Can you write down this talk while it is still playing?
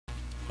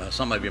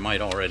Some of you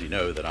might already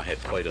know that I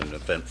had quite an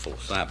eventful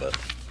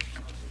Sabbath.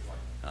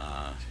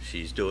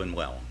 She's doing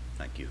well,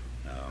 thank you.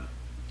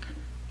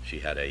 She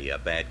had a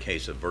bad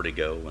case of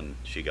vertigo when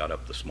she got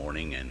up this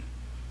morning, and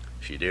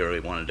she dearly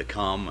wanted to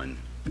come and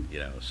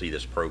see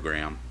this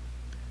program,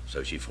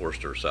 so she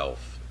forced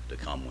herself to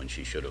come when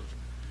she should have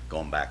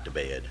gone back to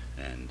bed,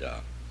 and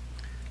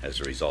as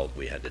a result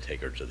we had to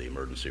take her to the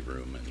emergency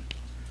room and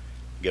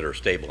get her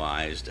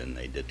stabilized, and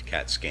they did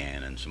CAT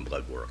scan and some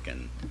blood work,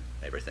 and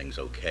everything's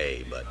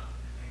okay. But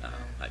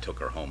I took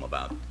her home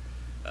about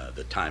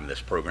the time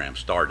this program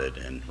started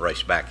and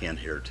raced back in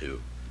here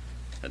to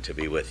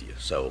be with you.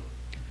 So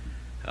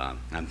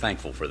I'm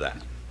thankful for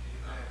that.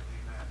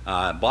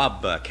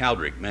 Bob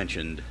Caldrick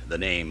mentioned the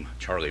name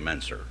Charlie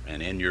Menser,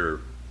 and in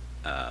your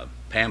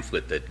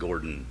pamphlet that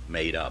Gordon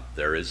made up,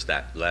 there is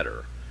that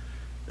letter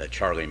that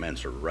Charlie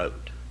Menser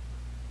wrote,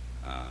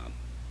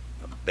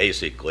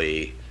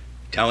 basically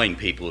telling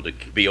people to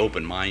be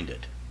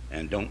open-minded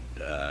and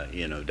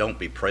don't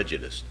be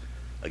prejudiced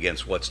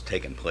against what's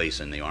taken place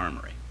in the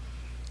armory.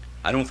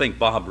 I don't think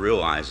Bob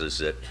realizes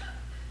that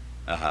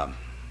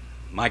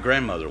my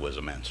grandmother was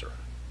a Menser.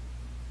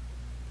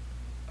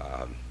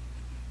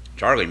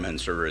 Charlie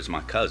Menser is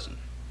my cousin.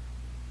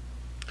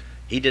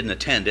 He didn't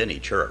attend any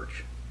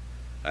church,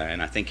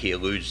 and I think he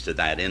alludes to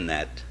that in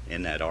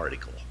that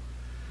article.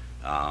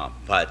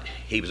 But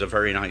he was a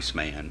very nice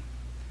man.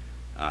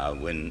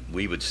 When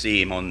we would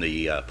see him on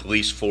the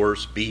police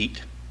force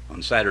beat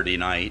on Saturday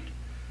night,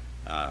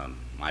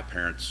 my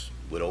parents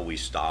would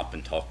always stop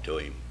and talk to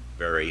him.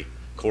 Very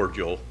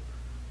cordial,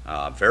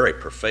 very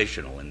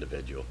professional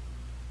individual.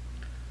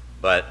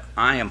 But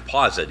I am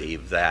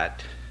positive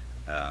that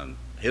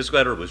his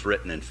letter was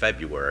written in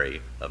February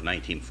of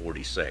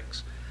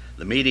 1946.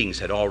 The meetings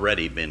had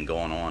already been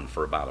going on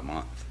for about a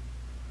month.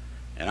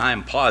 And I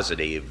am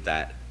positive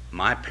that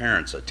my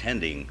parents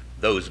attending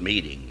those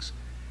meetings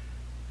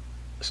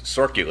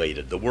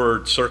the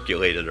word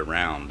circulated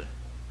around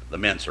the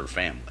Menser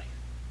family.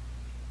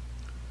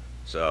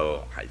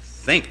 So I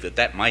think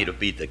that might have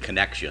been the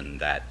connection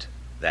that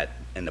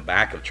in the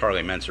back of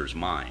Charlie Menser's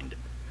mind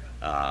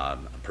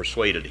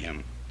persuaded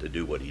him to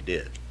do what he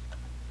did.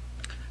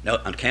 Now,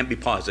 I can't be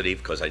positive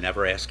because I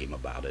never asked him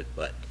about it,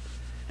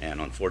 and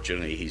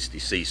unfortunately he's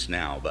deceased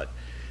now, but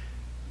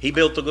he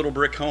built a little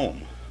brick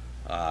home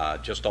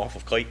just off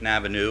of Clayton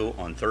Avenue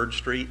on 3rd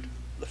Street,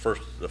 the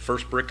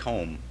first brick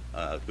home,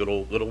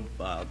 little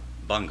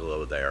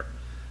bungalow there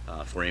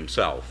for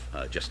himself.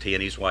 Just he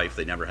and his wife.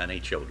 They never had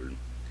any children,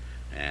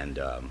 and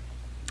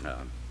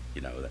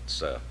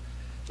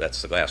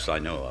that's the last I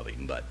know of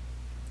him. But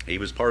he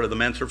was part of the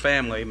Menser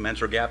family,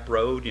 Menser Gap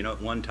Road.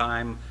 At one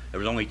time there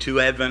was only 2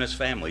 Adventist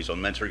families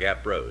on Menser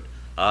Gap Road,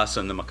 us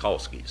and the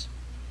McCulskys.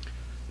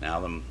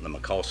 Now the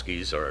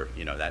McCulskys are,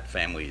 that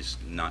family's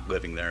not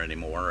living there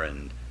anymore,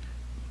 and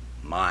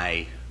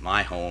my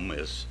home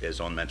is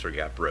on Menser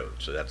Gap Road.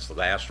 So that's the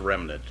last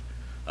remnant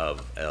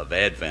of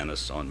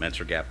Adventists on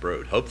Menser Gap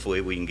Road.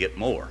 Hopefully we can get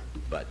more,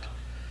 but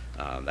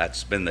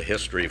that's been the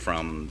history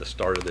from the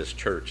start of this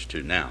church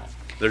to now.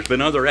 There's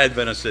been other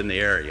Adventists in the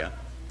area.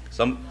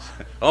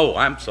 Oh,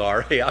 I'm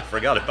sorry, I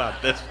forgot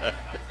about this.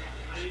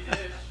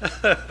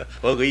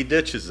 Well, Lee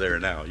Ditch is there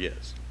now,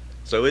 yes.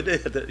 So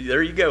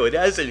there you go, it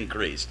has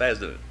increased,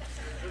 hasn't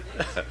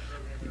it?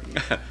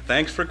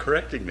 Thanks for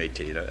correcting me,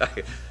 Tina.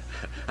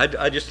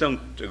 I just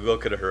don't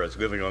look at her as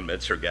living on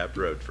Menser Gap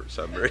Road for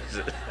some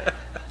reason.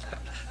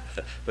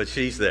 But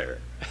she's there.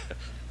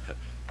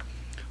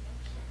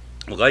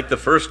 Like the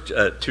first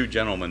 2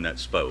 gentlemen that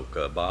spoke,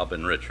 Bob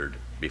and Richard,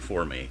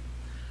 before me,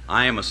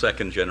 I am a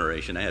 2nd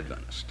generation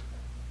Adventist.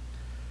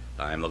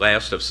 I am the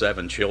last of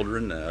 7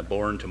 children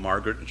born to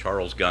Margaret and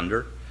Charles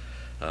Gunder,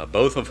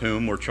 both of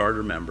whom were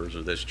charter members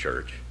of this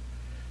church,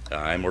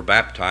 and were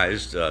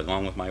baptized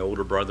along with my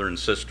older brother and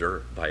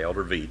sister by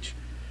Elder Veach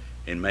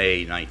in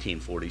May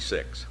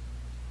 1946.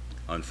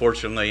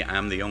 Unfortunately,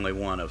 I'm the only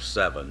one of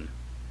 7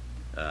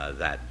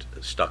 that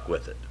stuck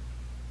with it,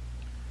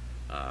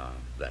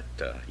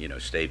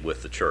 stayed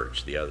with the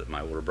church.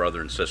 My older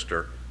brother and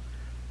sister,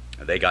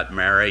 they got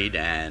married,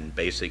 and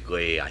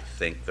basically I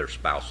think their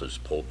spouses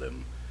pulled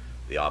them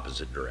the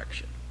opposite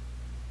direction.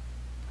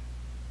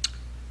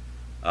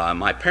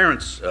 My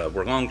parents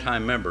were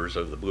longtime members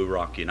of the Blue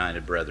Rock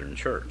United Brethren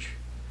Church,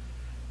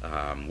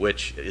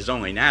 which is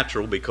only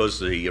natural because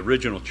the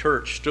original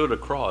church stood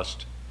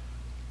across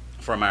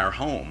from our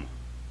home,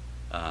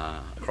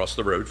 across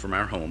the road from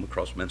our home,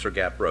 across Menser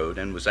Gap Road,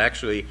 and was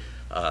actually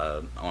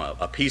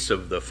a piece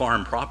of the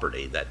farm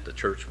property that the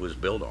church was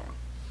built on.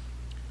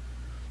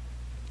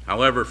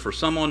 However, for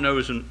some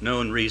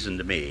unknown reason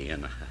to me,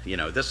 and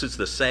this is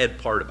the sad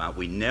part about,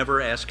 we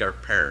never ask our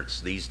parents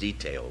these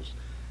details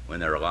when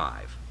they're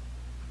alive,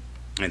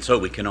 and so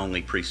we can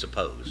only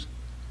presuppose.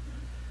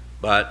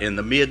 But in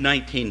the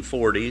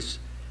mid-1940s,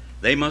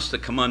 they must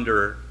have come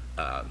under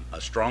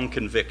a strong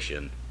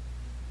conviction,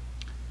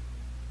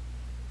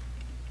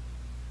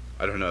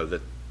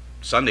 that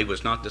Sunday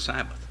was not the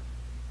Sabbath,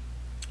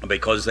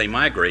 because they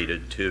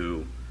migrated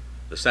to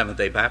the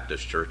Seventh-day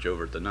Baptist Church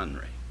over at the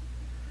Nunnery.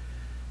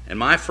 And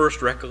my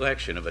first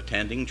recollection of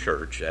attending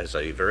church as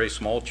a very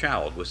small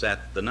child was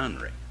at the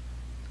nunnery.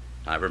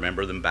 I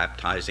remember them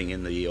baptizing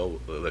in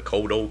the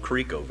cold old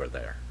creek over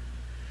there.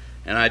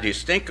 And I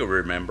distinctly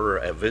remember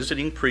a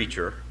visiting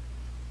preacher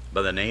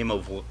by the name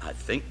of, I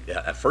think,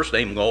 first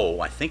name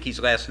Lowell, I think his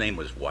last name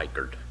was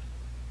Wykert,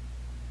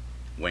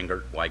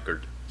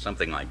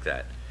 something like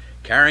that,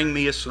 carrying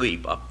me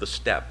asleep up the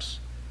steps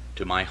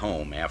to my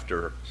home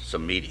after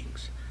some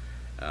meetings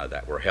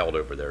that were held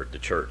over there at the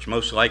church,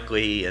 most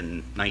likely in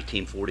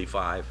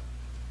 1945.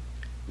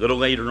 A little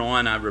later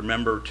on, I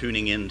remember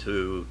tuning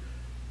into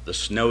the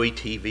snowy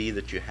TV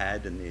that you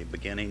had in the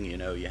beginning. You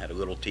know, you had a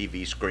little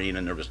TV screen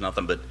and there was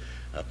nothing but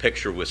a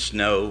picture with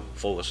snow,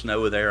 full of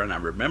snow there. And I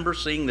remember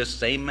seeing this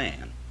same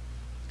man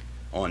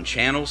on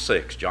Channel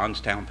 6,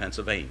 Johnstown,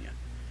 Pennsylvania.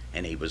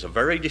 And he was a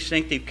very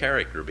distinctive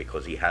character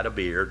because he had a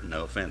beard,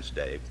 no offense,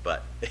 Dave,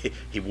 but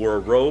he wore a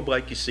robe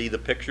like you see the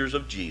pictures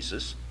of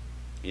Jesus,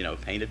 you know,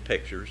 painted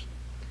pictures.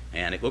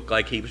 And it looked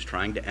like he was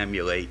trying to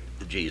emulate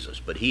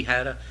Jesus. But he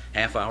had a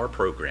half-hour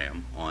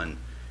program on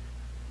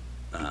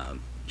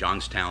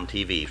Johnstown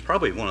TV. He's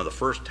probably one of the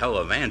first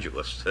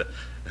televangelists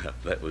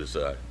that was,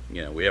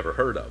 we ever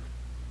heard of.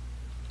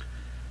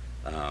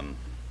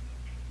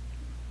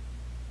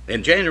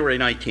 In January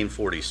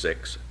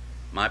 1946,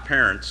 my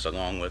parents,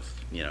 along with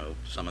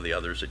some of the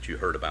others that you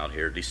heard about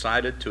here,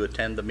 decided to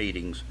attend the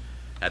meetings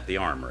at the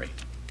Armory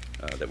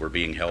that were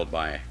being held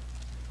by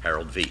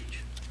Harold Veach.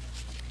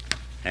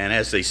 And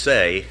as they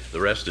say, the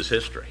rest is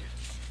history.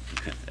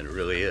 It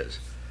really is.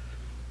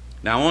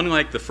 Now,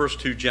 unlike the first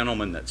two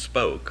gentlemen that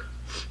spoke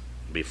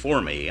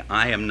before me,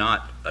 I am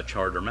not a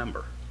charter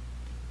member.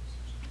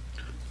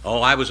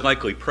 Oh, I was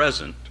likely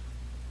present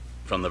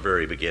from the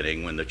very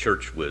beginning when the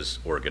church was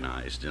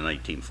organized in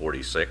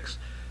 1946.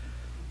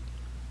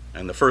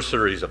 And the first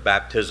series of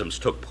baptisms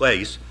took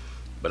place,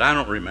 but I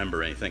don't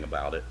remember anything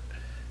about it.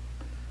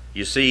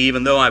 You see,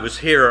 even though I was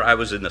here, I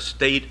was in a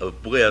state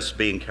of bliss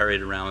being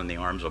carried around in the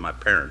arms of my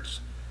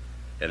parents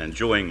and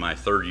enjoying my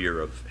third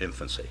year of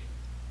infancy.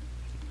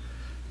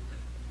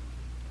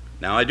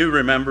 Now, I do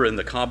remember in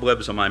the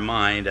cobwebs of my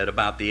mind at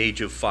about the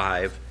age of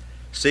 5,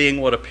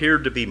 seeing what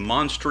appeared to be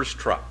monstrous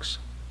trucks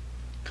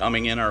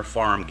coming in our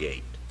farm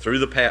gate, through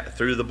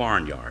the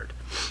barnyard,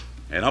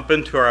 and up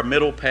into our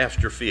middle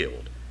pasture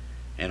field,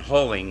 and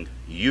hauling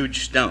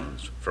huge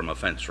stones from a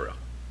fence rail.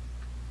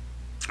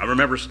 I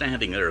remember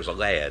standing there as a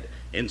lad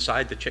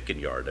inside the chicken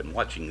yard and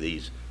watching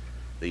these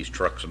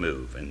trucks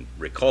move and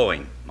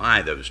recalling,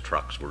 those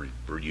trucks were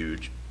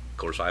huge. Of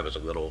course, I was a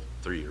little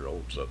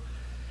 3-year-old, so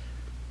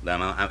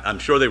then I'm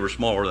sure they were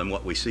smaller than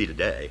what we see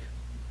today.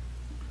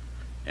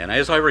 And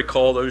as I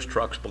recall, those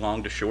trucks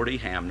belonged to Shorty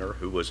Hamner,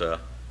 who was a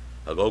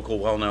local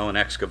well-known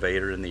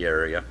excavator in the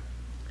area,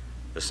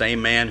 the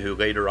same man who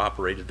later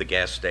operated the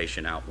gas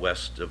station out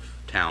west of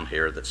town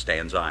here that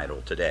stands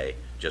idle today,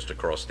 just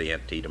across the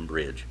Antietam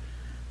Bridge,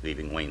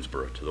 leaving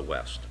Waynesboro to the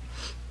west.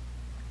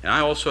 And I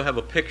also have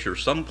a picture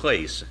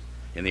someplace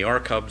in the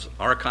archives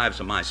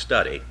of my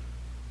study.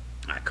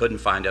 I couldn't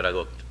find it. I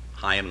looked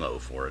high and low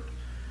for it.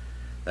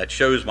 That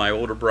shows my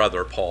older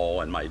brother,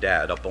 Paul, and my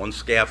dad up on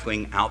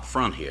scaffolding out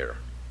front here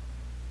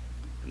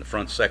in the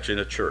front section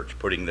of church,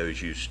 putting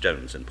those used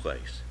stones in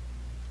place.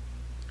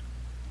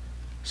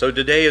 So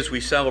today, as we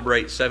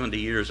celebrate 70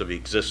 years of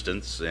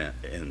existence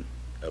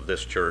of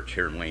this church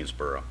here in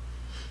Waynesboro,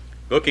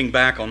 looking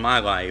back on my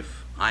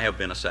life, I have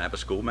been a Sabbath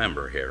school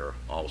member here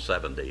all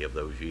 70 of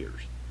those years,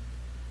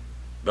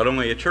 but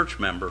only a church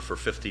member for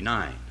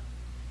 59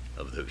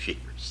 of those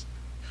years.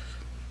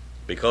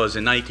 Because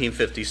in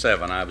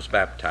 1957, I was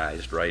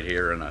baptized right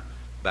here in a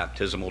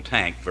baptismal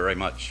tank, very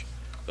much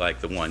like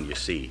the one you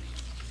see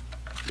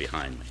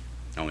behind me,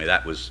 only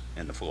that was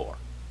in the floor.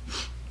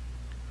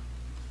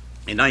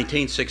 In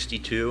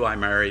 1962, I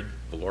married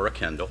Laura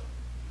Kendall,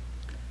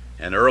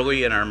 and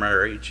early in our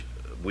marriage,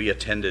 we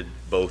attended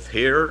both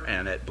here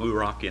and at Blue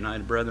Rock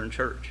United Brethren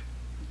Church,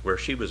 where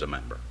she was a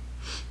member.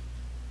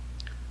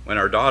 When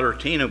our daughter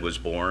Tina was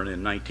born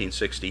in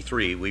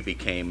 1963, we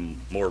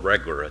became more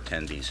regular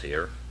attendees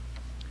here.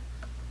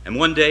 And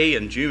one day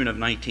in June of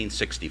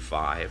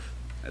 1965,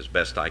 as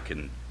best I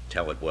can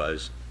tell it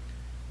was,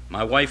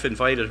 my wife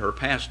invited her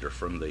pastor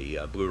from the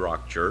Blue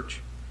Rock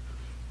Church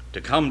to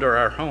come to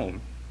our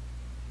home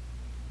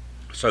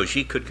so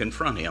she could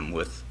confront him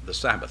with the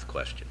Sabbath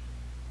question.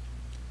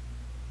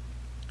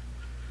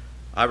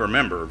 I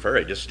remember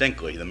very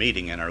distinctly the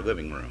meeting in our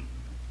living room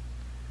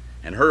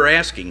and her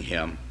asking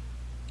him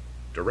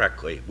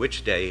directly,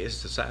 which day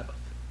is the Sabbath?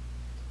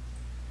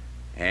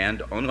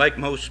 And unlike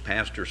most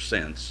pastors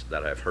since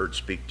that I've heard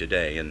speak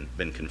today and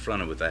been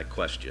confronted with that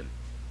question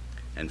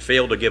and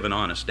failed to give an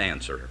honest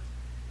answer,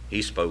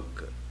 he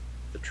spoke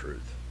the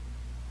truth.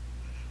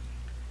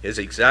 His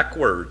exact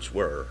words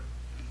were,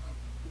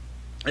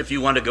 if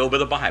you want to go by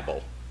the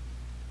Bible,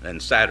 then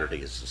Saturday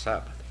is the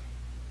Sabbath.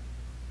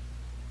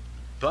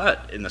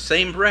 But in the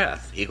same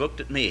breath, he looked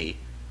at me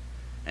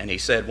and he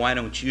said, why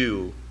don't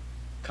you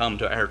come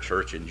to our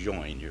church and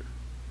join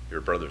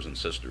your brothers and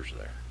sisters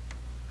there?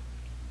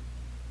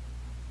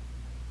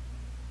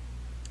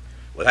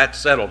 Well, that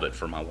settled it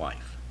for my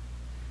wife.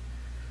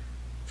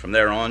 From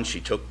there on,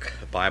 she took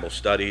Bible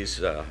studies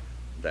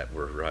that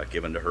were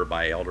given to her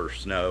by Elder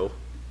Snow,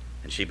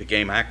 and she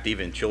became active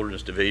in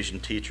children's division,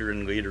 teacher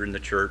and leader in the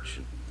church.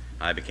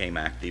 I became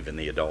active in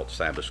the adult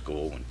Sabbath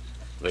school, and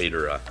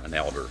later an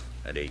elder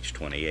at age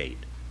 28.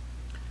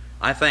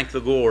 I thank the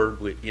Lord.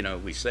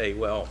 We say,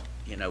 well,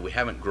 we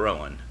haven't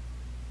grown,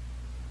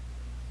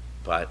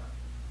 but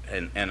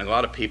and a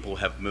lot of people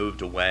have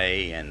moved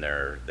away, and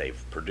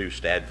they've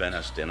produced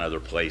Adventists in other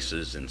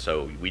places, and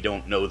so we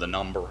don't know the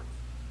number.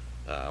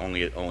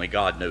 Only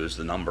God knows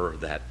the number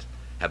that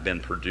have been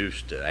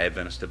produced.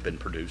 Adventists have been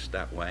produced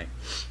that way.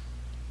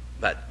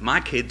 But my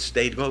kids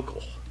stayed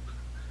local.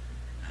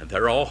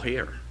 They're all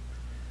here,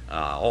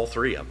 all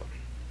three of them.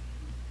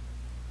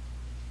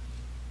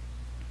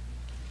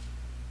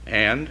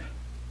 And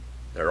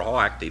they're all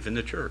active in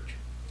the church,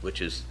 which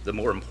is the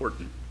more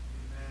important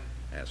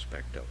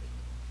aspect of it.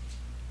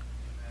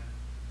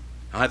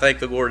 I thank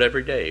the Lord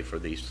every day for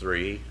these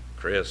three,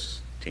 Chris,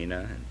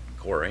 Tina, and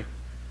Corey.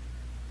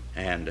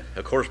 And,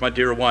 of course, my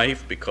dear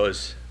wife,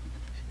 because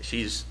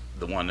she's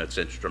the one that's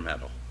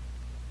instrumental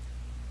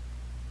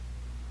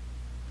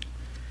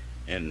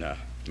in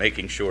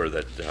making sure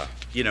that, the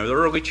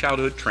early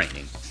childhood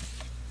training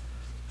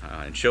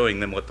and showing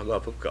them what the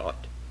love of God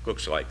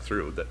looks like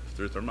through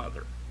their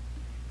mother.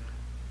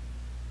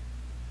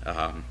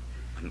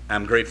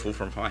 I'm grateful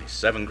for my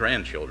 7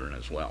 grandchildren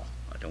as well.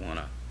 I don't want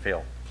to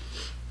fail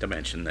to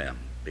mention them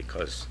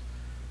because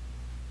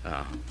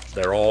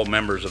they're all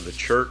members of the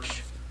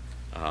church,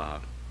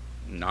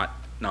 not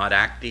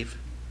active,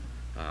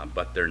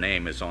 but their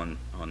name is on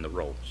the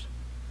rolls.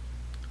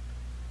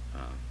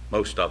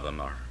 Most of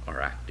them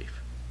are active.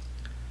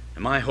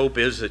 And my hope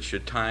is that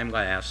should time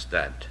last,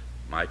 that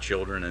my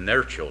children and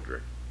their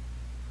children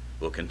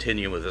will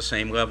continue with the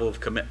same level of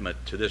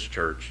commitment to this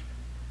church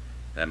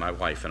that my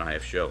wife and I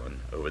have shown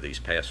over these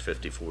past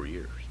 54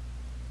 years.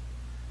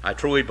 I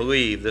truly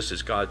believe this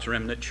is God's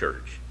remnant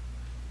church,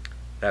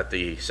 that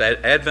the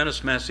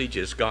Adventist message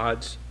is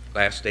God's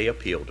last day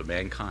appeal to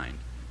mankind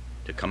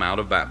to come out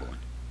of Babylon.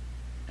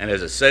 And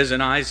as it says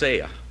in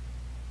Isaiah,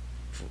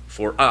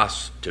 for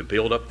us to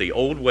build up the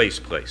old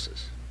waste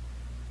places,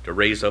 to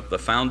raise up the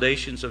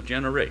foundations of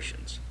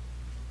generations,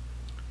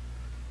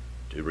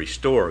 to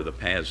restore the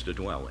paths to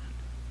dwell in,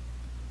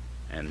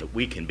 and that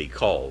we can be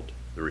called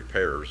the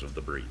repairers of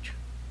the breach.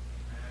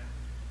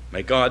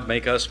 May God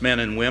make us men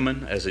and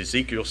women, as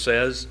Ezekiel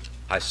says,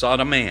 I sought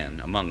a man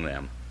among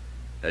them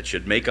that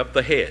should make up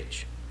the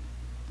hedge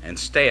and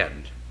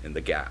stand in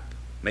the gap.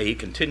 May he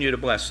continue to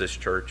bless this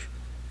church,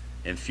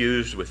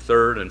 infused with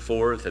 3rd and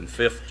 4th and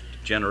 5th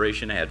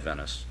generation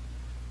Adventists,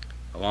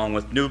 along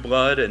with new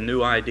blood and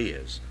new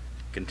ideas,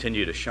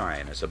 continue to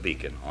shine as a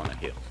beacon on a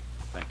hill.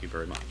 Thank you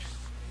very much.